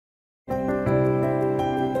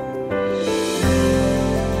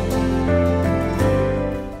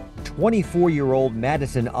24-year-old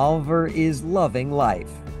Madison Olver is loving life,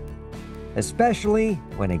 especially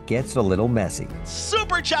when it gets a little messy.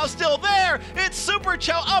 Super Chow still there! It's Super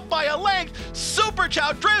Chow up by a length! Super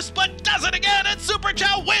Chow drifts but does it again, and Super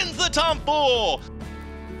Chow wins the tomfool!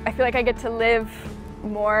 I feel like I get to live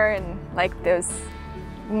more in like those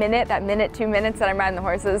that minute, 2 minutes that I'm riding the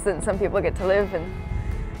horses than some people get to live in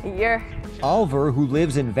a year. Olver, who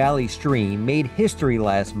lives in Valley Stream, made history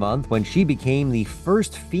last month when she became the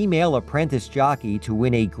first female apprentice jockey to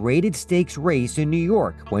win a graded stakes race in New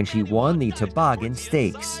York when she won the Toboggan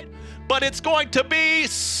Stakes. But it's going to be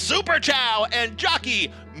Super Chow and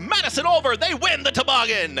jockey Madison Olver. They win the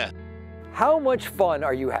Toboggan! How much fun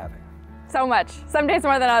are you having? So much. Some days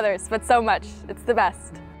more than others, but so much. It's the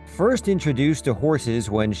best. First introduced to horses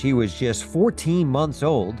when she was just 14 months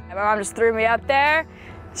old. My mom just threw me up there.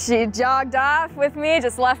 She jogged off with me,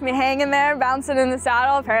 just left me hanging there, bouncing in the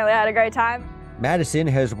saddle. Apparently I had a great time. Madison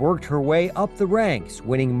has worked her way up the ranks,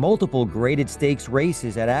 winning multiple graded stakes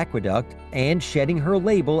races at Aqueduct and shedding her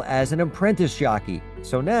label as an apprentice jockey.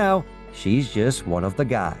 So now, she's just one of the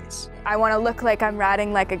guys. I want to look like I'm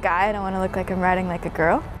riding like a guy. I don't want to look like I'm riding like a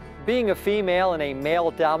girl. Being a female in a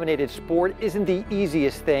male-dominated sport isn't the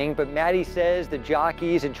easiest thing, but Maddie says the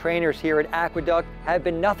jockeys and trainers here at Aqueduct have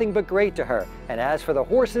been nothing but great to her. And as for the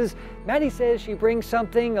horses, Maddie says she brings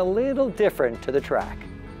something a little different to the track.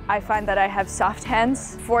 I find that I have soft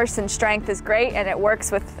hands. Force and strength is great, and it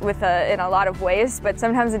works in a lot of ways, but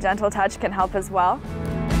sometimes a gentle touch can help as well.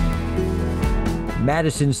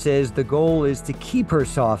 Madison says the goal is to keep her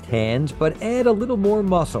soft hands, but add a little more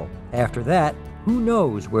muscle. After that, who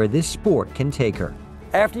knows where this sport can take her.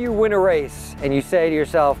 After you win a race and you say to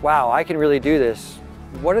yourself, wow, I can really do this,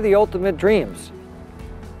 what are the ultimate dreams?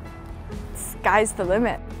 Sky's the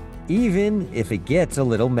limit. Even if it gets a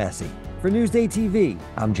little messy. For Newsday TV,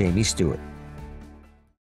 I'm Jamie Stewart.